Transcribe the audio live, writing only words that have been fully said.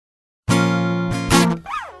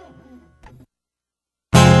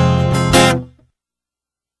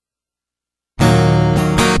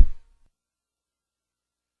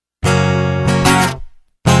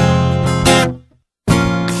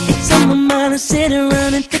wanna sit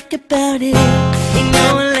around and think about it. You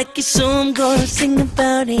know I like it, so I'm gonna sing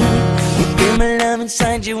about it. You feel my love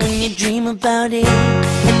inside you when you dream about it.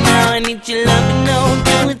 And now I need your love and no one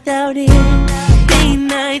do without it. Day and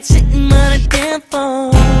night sitting on a damn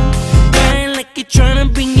phone, crying like you're trying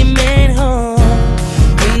to bring your man home.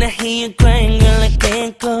 When I hear you crying, girl, I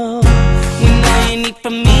can't go. When all you need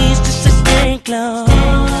from me is just to stand close.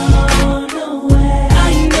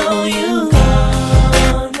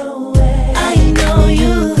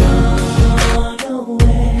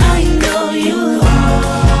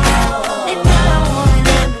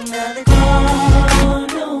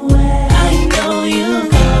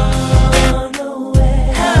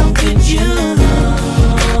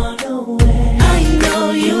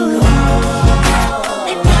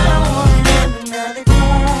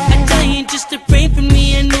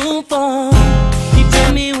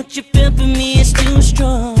 You feel for me is too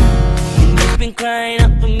strong, and you've been crying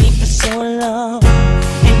out for me for so long.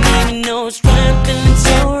 And even though it's right, I'm feeling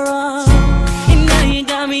so wrong. And now you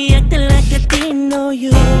got me acting like I didn't know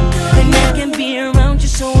you. And I can't be around you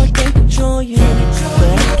so I can't control you.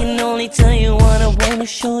 But I can only tell you what I wanna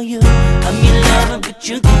show you. I'm your lover, but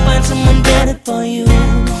you can find someone better for you.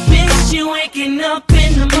 Miss you waking up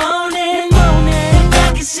in the morning. If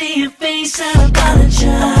I can see your face, I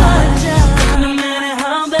apologize. No matter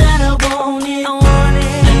how bad I want it, I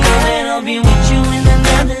know that I'll be with you in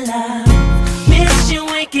another life. Miss you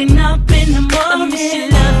waking up in the morning.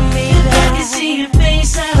 If I can see your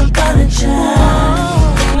face, I apologize.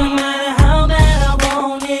 No matter how bad I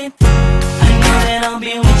want it, I know that I'll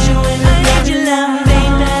be with you in another life,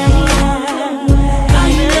 baby. I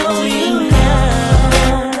know you now.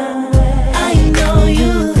 I know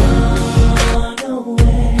you.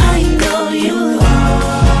 I know you.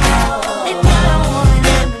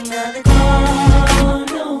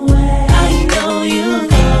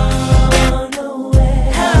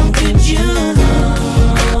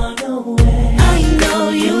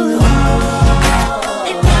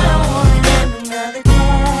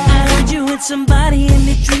 Somebody and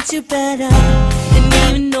they treat you better, and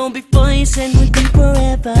even though before you said we'd be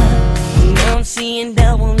forever, now I'm seeing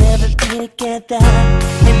that we'll never be together.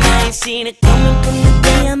 And I ain't seen it coming from the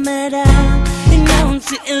day I met her. And now I'm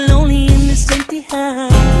sitting lonely in this empty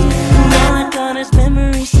house, and all I got is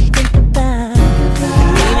memories to think about.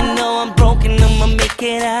 And even though I'm broken, I'ma make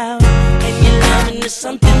it out. And your loving is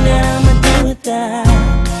something that I'ma do without.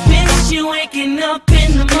 Miss you waking up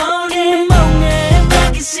in the morning. If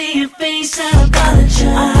I can see your face, I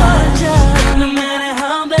apologize.